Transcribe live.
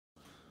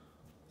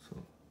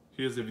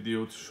Here's a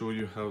video to show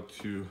you how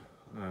to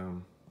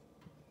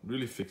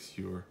really fix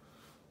your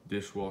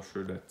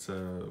dishwasher that's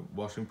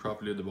washing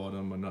properly at the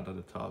bottom but not at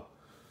the top.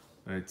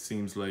 It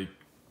seems like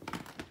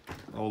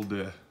all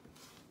the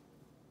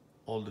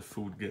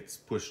food gets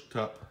pushed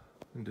up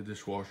in the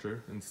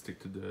dishwasher and stick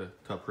to the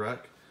top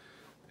rack,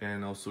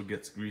 and also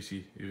gets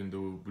greasy even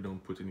though we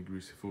don't put any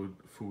greasy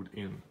food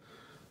in.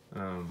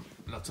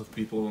 Lots of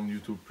people on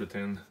YouTube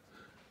pretend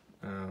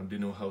they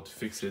know how to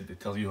fix it. They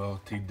tell you, oh,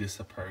 take this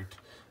apart,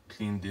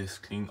 clean this,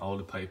 clean all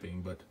the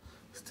piping, but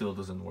still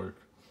doesn't work.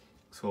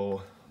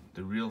 So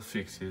the real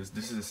fix is,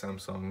 this is a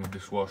Samsung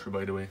dishwasher,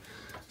 by the way.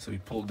 So you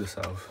pull this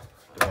off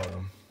the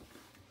bottom,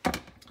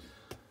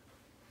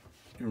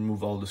 you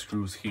remove all the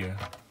screws here,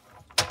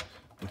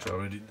 which I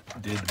already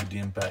did with the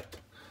impact,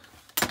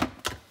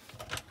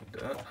 like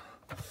that.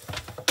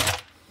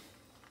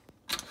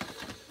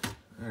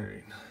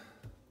 Alright,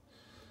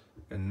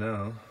 and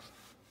now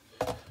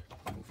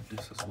move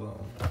this as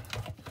well.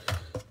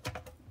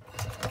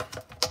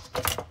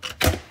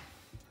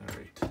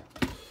 Alright,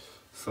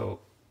 so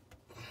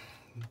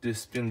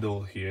this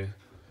spindle here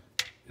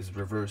is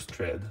reverse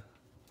thread,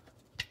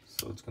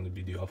 so it's going to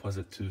be the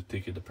opposite to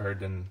take it apart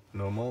than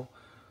normal.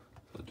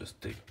 So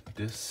just take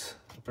this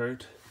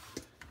apart.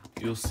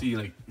 You'll see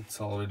like it's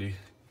already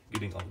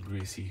getting all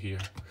greasy here,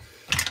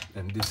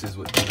 and this is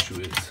what the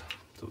issue is.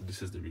 So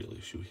this is the real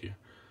issue here.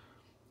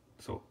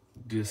 So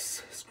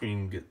this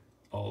screen get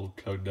all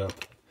clogged up,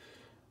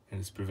 and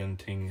it's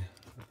preventing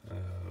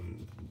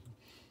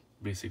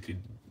basically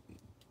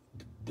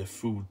the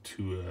food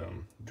to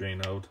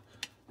drain out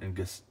and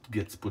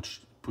gets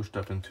pushed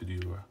up into the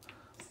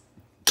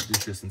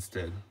dishes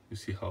instead. You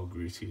see how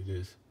greasy it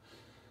is.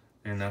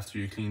 And after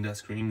you clean that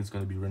screen, it's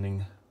going to be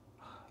running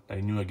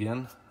like new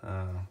again.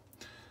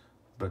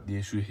 But the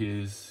issue here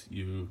is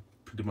you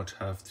pretty much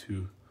have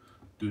to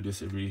do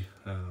this every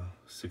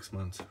 6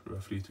 months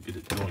roughly to get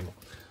it going.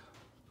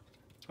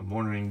 I'm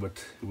wondering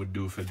what it would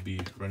do if I'd be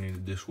running the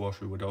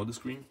dishwasher without the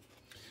screen.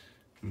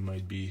 It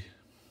might be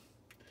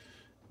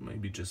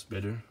just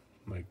better.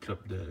 Might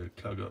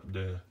clog up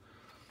the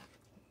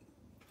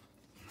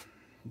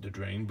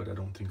drain, but I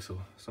don't think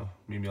so. So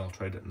maybe I'll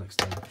try that next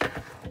time.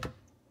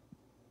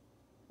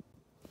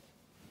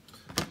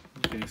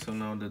 Okay, so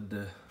now that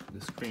the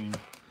screen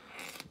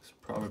is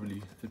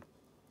properly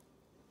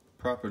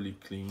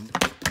cleaned,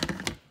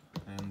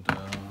 and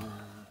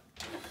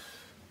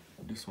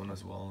this one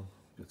as well,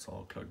 it's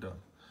all clogged up.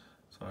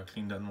 So I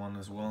cleaned that one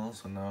as well.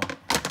 So now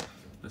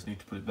just need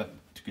to put it back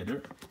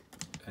together,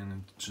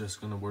 and it's just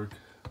gonna work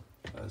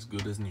as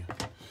good as new.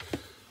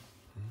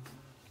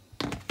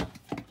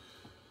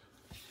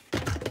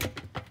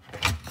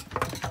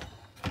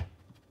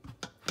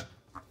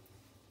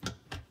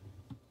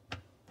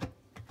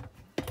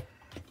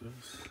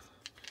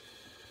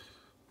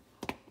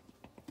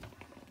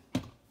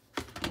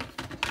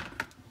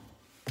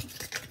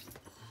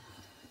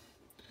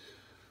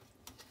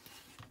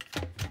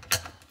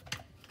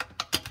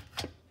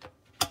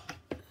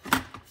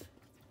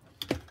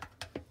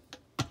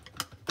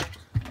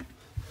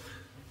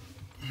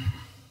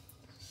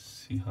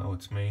 See how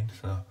it's made,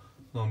 so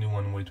there's only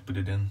one way to put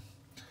it in.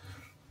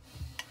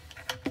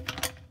 There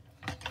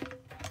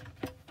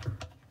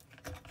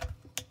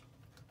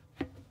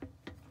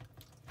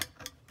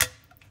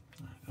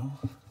we go.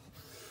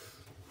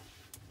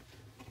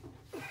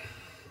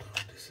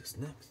 This is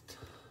next.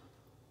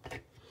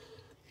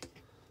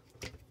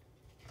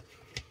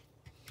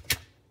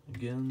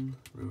 Again,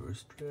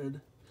 reverse thread.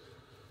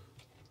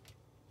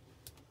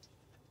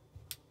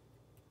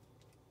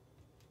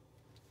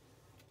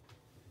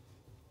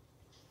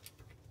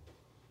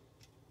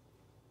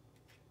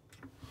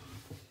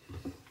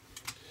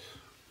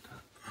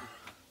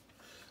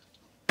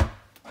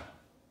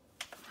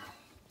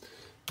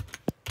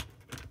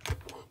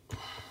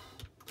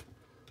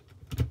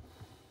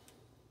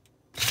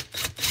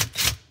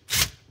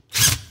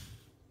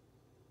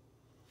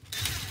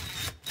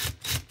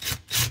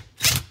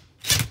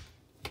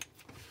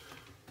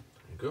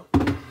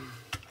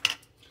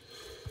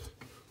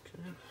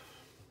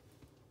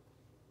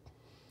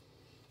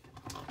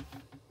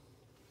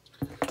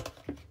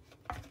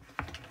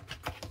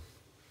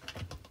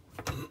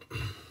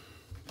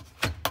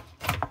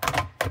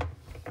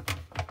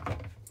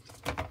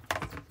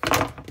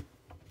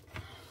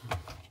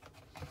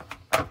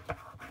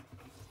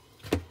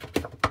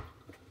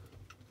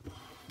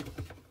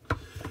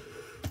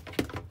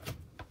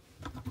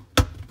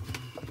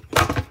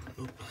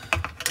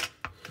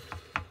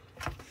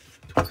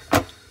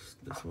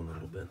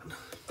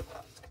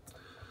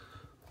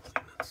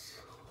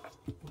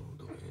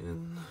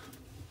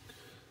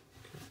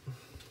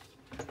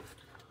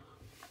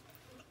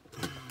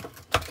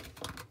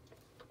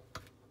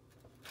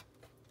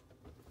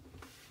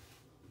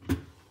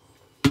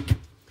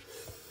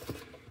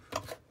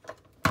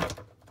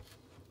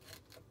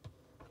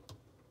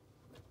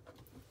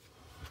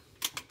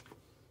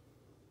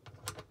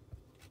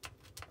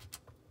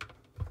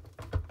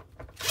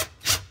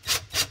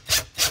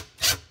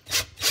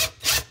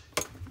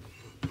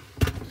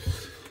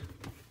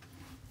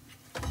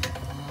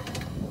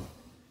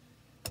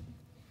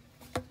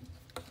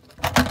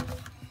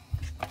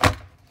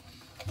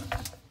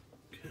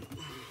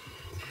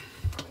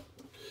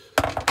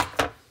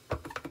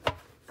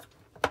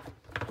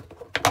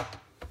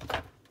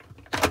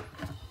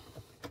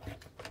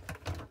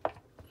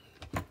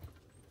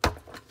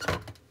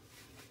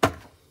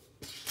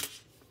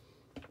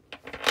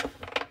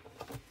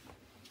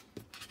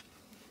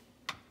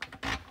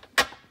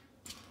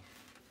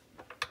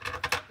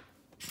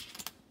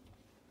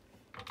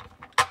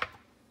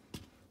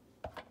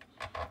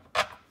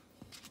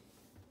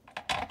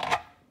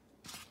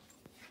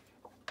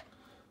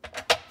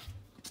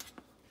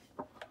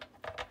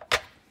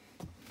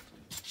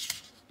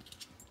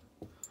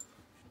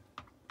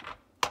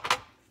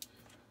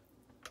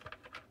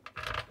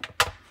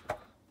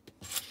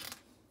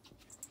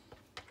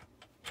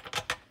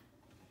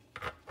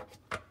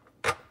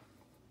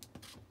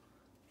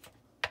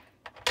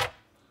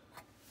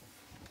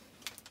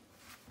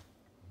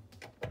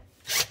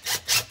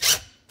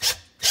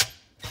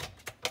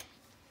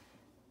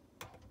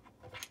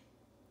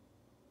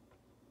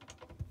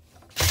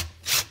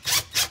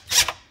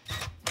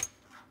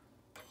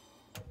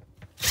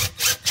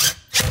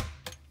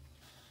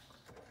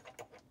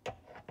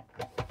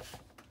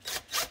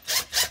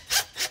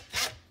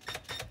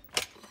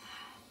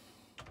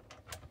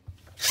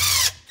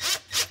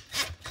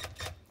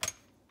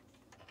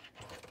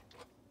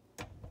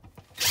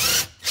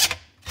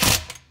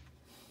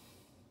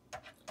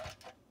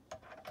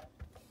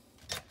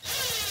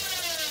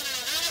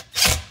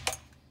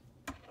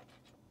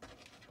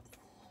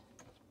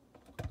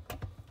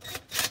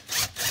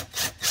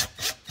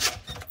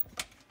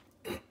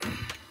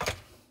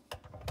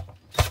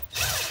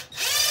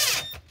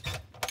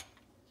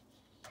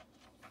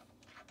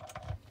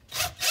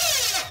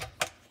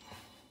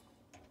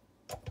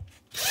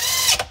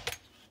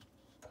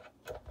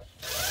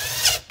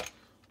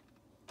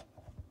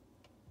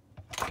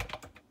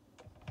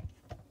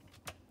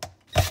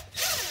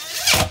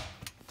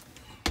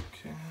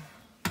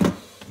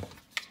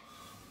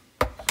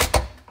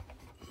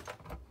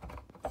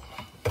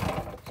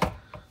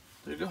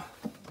 go.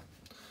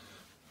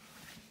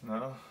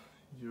 Now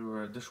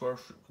your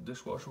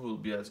dishwasher will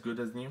be as good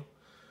as new,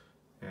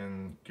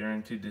 and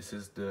guaranteed this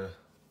is the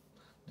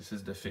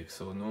fix.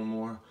 So no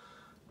more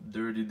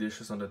dirty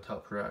dishes on the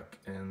top rack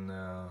and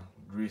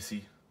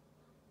greasy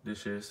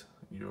dishes.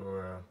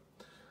 Your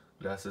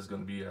glass is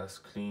gonna be as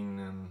clean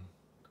and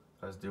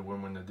as they were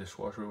when the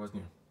dishwasher was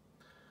new.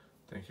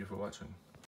 Thank you for watching.